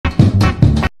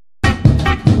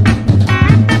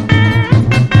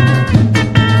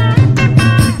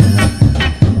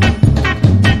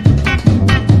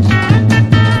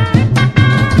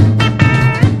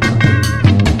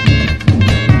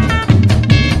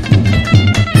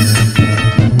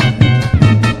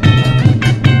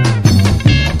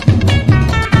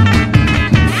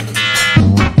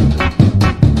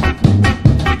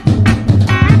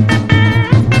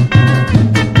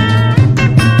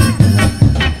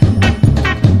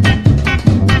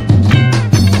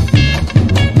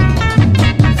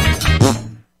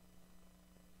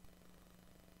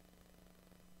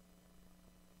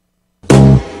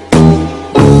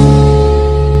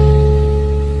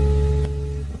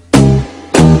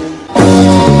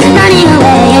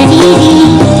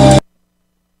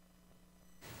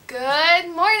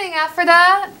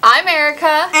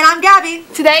Abby.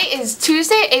 Today is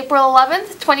Tuesday, April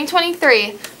 11th,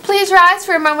 2023. Please rise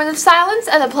for a moment of silence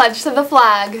and a pledge to the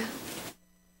flag.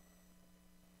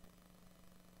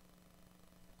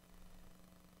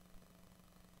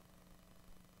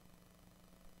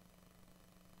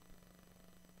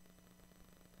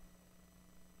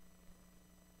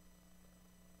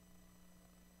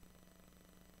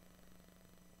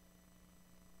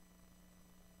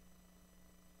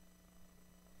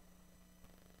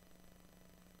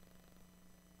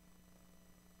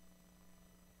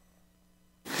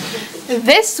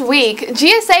 This week,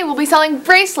 GSA will be selling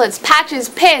bracelets, patches,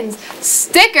 pins,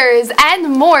 stickers,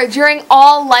 and more during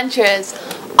all lunches.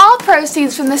 All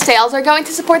proceeds from the sales are going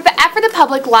to support the Ephrata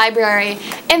Public Library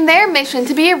in their mission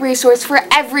to be a resource for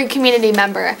every community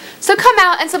member. So come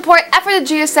out and support Ephrata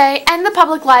GSA and the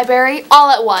Public Library all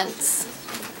at once.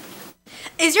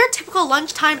 Is your typical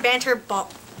lunchtime banter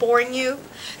boring you?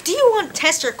 Do you want to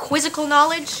test your quizzical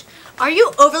knowledge? Are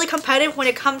you overly competitive when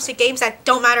it comes to games that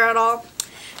don't matter at all?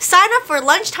 Sign up for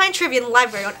lunchtime trivia in the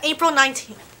library on April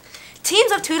 19th.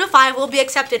 Teams of 2 to 5 will be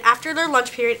accepted after their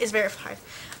lunch period is verified.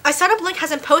 A sign-up link has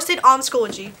been posted on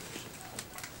Schoology.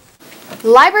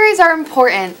 Libraries are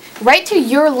important. Write to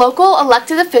your local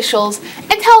elected officials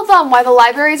and tell them why the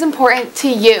library is important to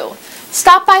you.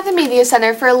 Stop by the Media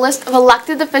Center for a list of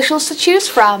elected officials to choose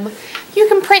from. You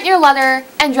can print your letter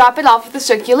and drop it off at the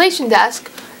circulation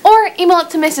desk, or email it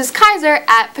to Mrs. Kaiser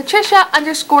at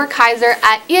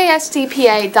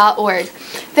patricia_kaiser@eastpa.org.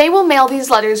 They will mail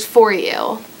these letters for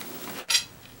you.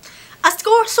 A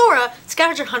Sora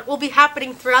scavenger hunt will be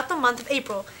happening throughout the month of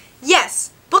April. Yes,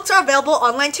 books are available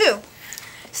online too.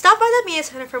 Stop by the Media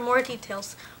Center for more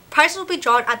details. Prizes will be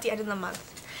drawn at the end of the month.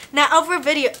 Now over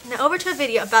to a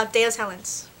video about Day of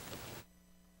Silence.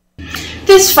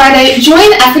 This Friday,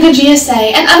 join Ephrata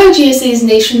GSA and other GSAs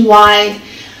nationwide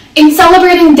in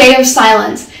celebrating Day of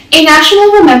Silence, a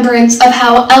national remembrance of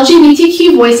how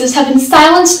LGBTQ voices have been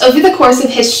silenced over the course of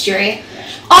history.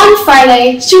 On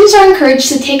Friday, students are encouraged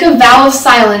to take a vow of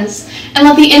silence and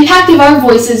let the impact of our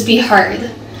voices be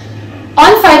heard.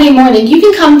 On Friday morning, you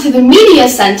can come to the Media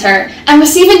Center and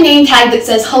receive a name tag that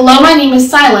says, "Hello, my name is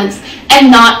Silence," and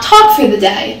not talk for the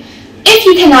day. If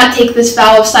you cannot take this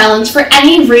vow of silence for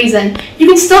any reason, you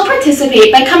can still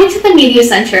participate by coming to the Media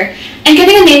Center and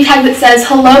getting a name tag that says,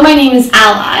 "Hello, my name is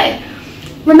Ally."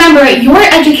 Remember, your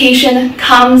education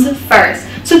comes first,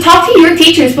 so talk to your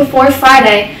teachers before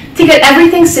Friday to get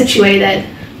everything situated.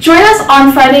 Join us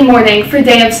on Friday morning for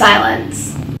Day of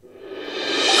Silence.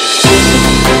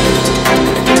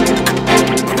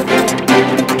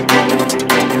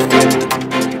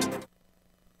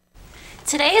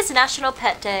 Today is National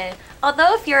Pet Day.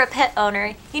 Although if you're a pet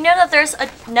owner, you know that there's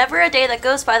never a day that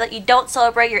goes by that you don't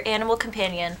celebrate your animal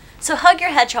companion. So hug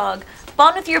your hedgehog,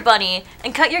 bond with your bunny,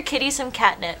 and cut your kitty some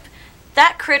catnip.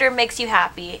 That critter makes you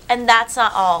happy, and that's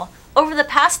not all. Over the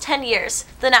past 10 years,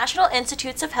 the National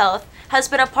Institutes of Health has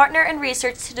been a partner in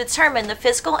research to determine the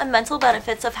physical and mental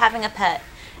benefits of having a pet.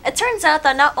 It turns out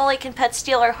that not only can pets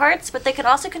steal our hearts, but they can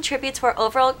also contribute to our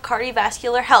overall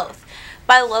cardiovascular health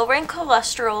by lowering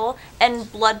cholesterol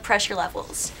and blood pressure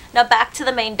levels. Now back to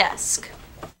the main desk.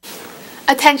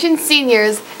 Attention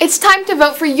seniors, it's time to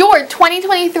vote for your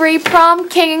 2023 Prom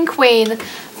King and Queen.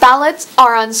 Ballots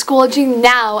are on Schoology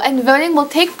now, and voting will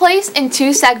take place in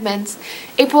 2 segments.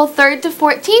 April 3rd to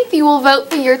 14th, you will vote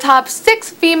for your top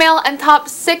 6 female and top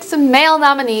 6 male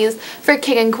nominees for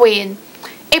King and Queen.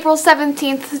 April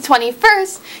 17th to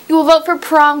 21st, you will vote for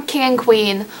Prom King and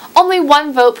Queen. Only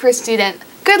 1 vote per student.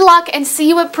 Good luck and see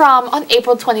you at prom on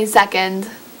April 22nd.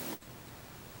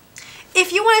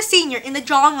 If you want a senior in the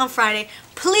drawing on Friday,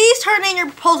 please turn in your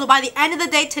proposal by the end of the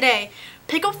day today.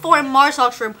 Pick up 4 in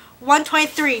Marsox room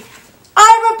 123.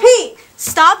 I repeat,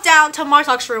 stop down to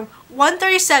Marsox room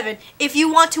 137 if you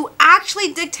want to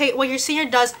actually dictate what your senior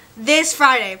does this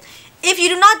Friday. If you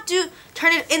do not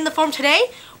turn it in the form today,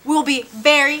 we will be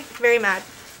very, very mad.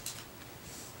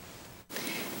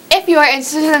 If you are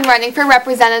interested in running for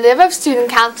representative of Student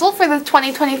Council for the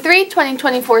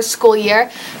 2023-2024 school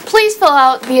year, please fill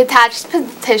out the attached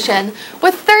petition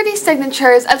with 30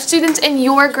 signatures of students in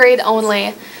your grade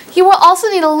only. You will also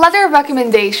need a letter of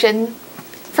recommendation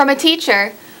from a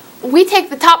teacher. We take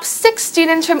the top 6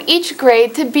 students from each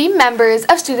grade to be members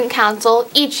of Student Council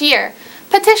each year.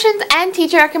 Petitions and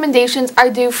teacher recommendations are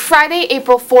due Friday,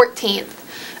 April 14th.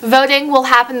 Voting will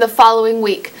happen the following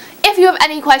week. If you have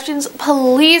any questions,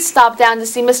 please stop down to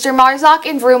see Mr. Marzok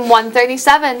in room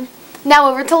 137. Now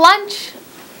over to lunch.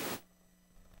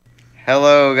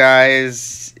 Hello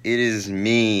guys, it is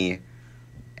me,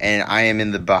 and I am in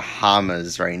the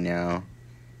Bahamas right now.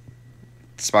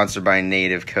 Sponsored by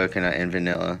Native Coconut and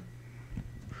Vanilla.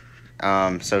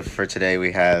 So for today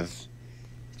we have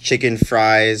chicken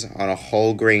fries on a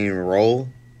whole grain roll.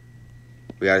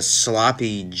 We got a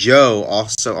sloppy Joe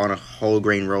also on a whole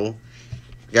grain roll.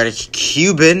 We got a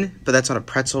Cuban, but that's on a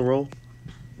pretzel roll.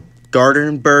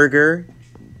 Garden burger,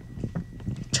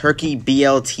 turkey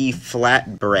BLT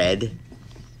flatbread,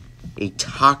 a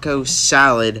taco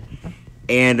salad,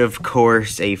 and of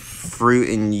course a fruit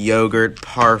and yogurt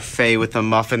parfait with a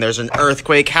muffin. There's an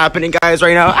earthquake happening, guys,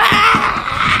 right now.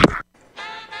 Ah!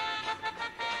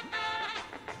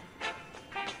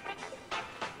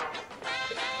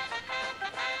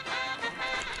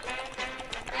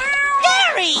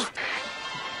 Gary!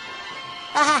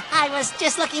 I was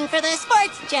just looking for the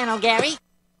sports channel, Gary.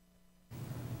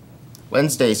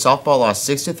 Wednesday, softball lost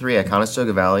 6-3 at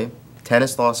Conestoga Valley,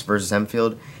 tennis lost versus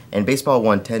Hempfield, and baseball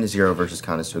won 10-0 versus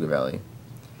Conestoga Valley.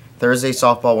 Thursday,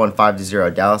 softball won 5-0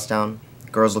 at Dallastown,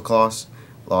 girls lacrosse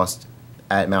lost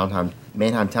at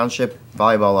Manheim Township,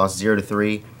 volleyball lost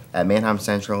 0-3 at Manheim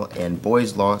Central, and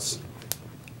boys lacrosse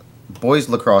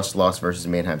lost versus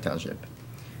Manheim Township.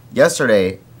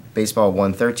 Yesterday, baseball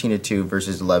won 13-2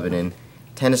 versus Lebanon,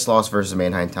 tennis lost versus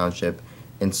Manheim Township,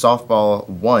 and softball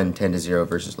won 10-0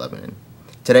 versus Lebanon.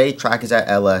 Today, track is at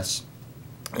LS,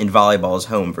 and volleyball is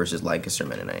home versus Lancaster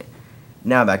Mennonite.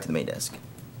 Now back to the main desk.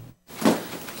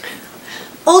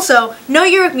 Also, no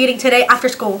yearbook meeting today after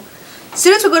school.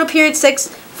 Students will go to period 6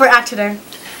 for act today.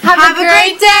 Have a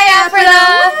great day,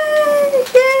 Ephrata!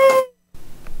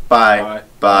 Bye.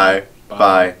 Bye.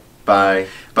 Bye. Bye.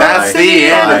 That's the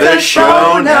end of the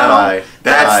show now.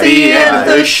 That's the end of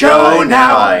the show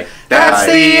now. That's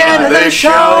the end of the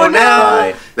show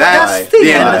now. That's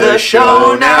the end of the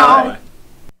show now.